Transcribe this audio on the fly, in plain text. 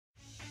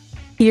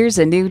Here's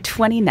a new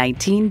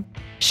 2019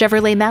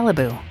 Chevrolet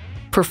Malibu.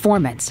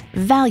 Performance,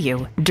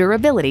 value,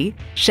 durability,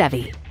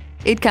 Chevy.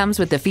 It comes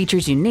with the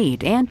features you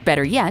need and,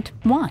 better yet,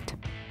 want.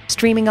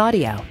 Streaming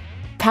audio,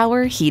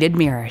 power heated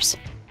mirrors,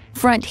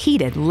 front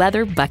heated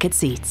leather bucket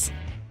seats,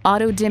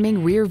 auto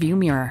dimming rear view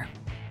mirror,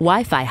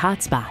 Wi-Fi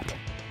hotspot,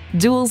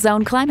 dual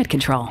zone climate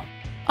control,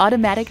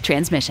 automatic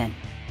transmission,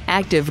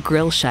 active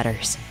grille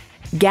shutters,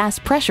 gas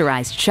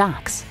pressurized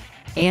shocks,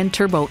 and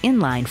turbo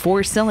inline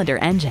 4-cylinder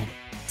engine.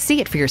 See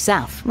it for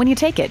yourself when you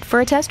take it for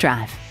a test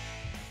drive.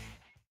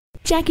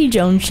 Jacky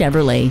Jones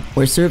Chevrolet,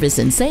 where service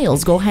and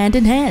sales go hand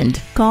in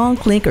hand. Call,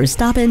 click, or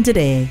stop in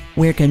today.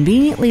 We're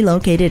conveniently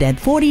located at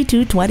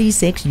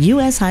 4226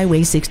 US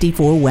Highway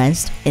 64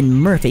 West in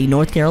Murphy,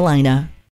 North Carolina.